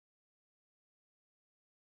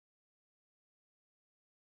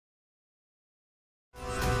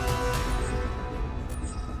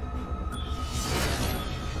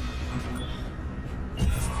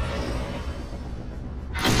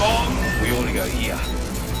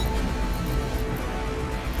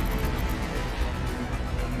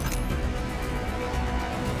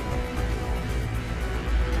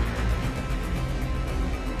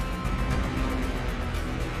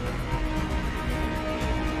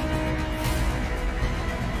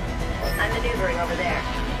maneuvering over there.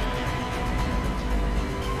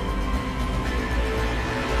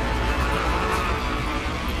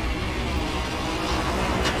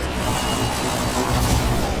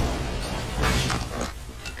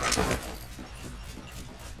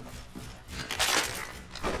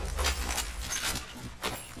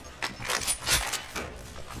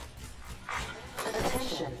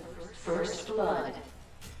 Attention, first blood.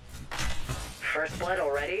 First blood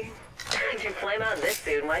already? If you flame out this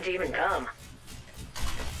soon, why'd you even come?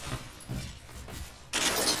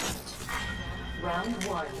 Round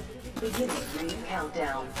 1. Beginning ring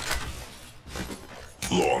countdown.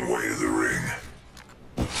 Long way to the ring.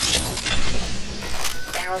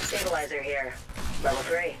 Barrel stabilizer here. Level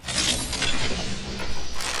 3.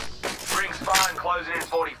 Ring's fine, closing in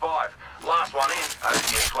 45. Last one in,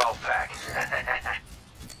 over your 12 pack.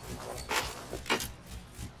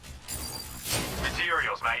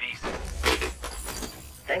 Materials, mateys.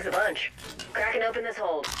 Thanks a bunch. Cracking open this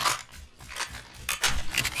hold.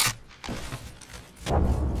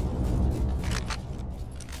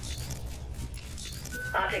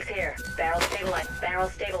 Optics here. Barrel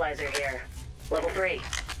stabilizer here. Level 3.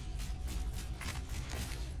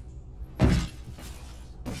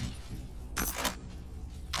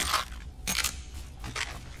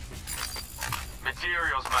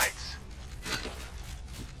 Materials, mates.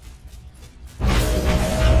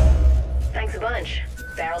 Thanks a bunch.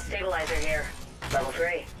 Barrel stabilizer here. Level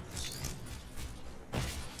 3.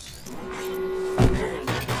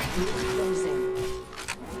 Closing.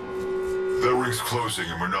 That ring's closing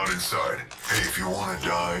and we're not inside. Hey, if you want to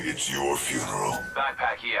die, it's your funeral.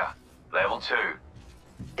 Backpack here. Level 2.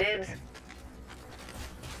 Dibs.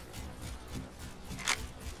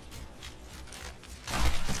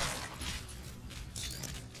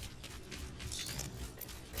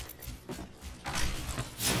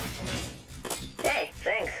 Hey,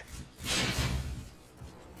 thanks.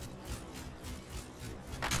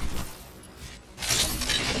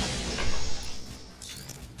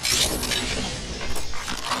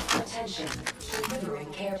 Attention,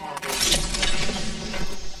 delivering care package.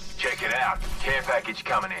 Check it out. Care package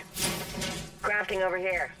coming in. Crafting over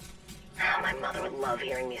here. Oh, my mother would love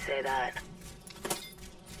hearing me say that.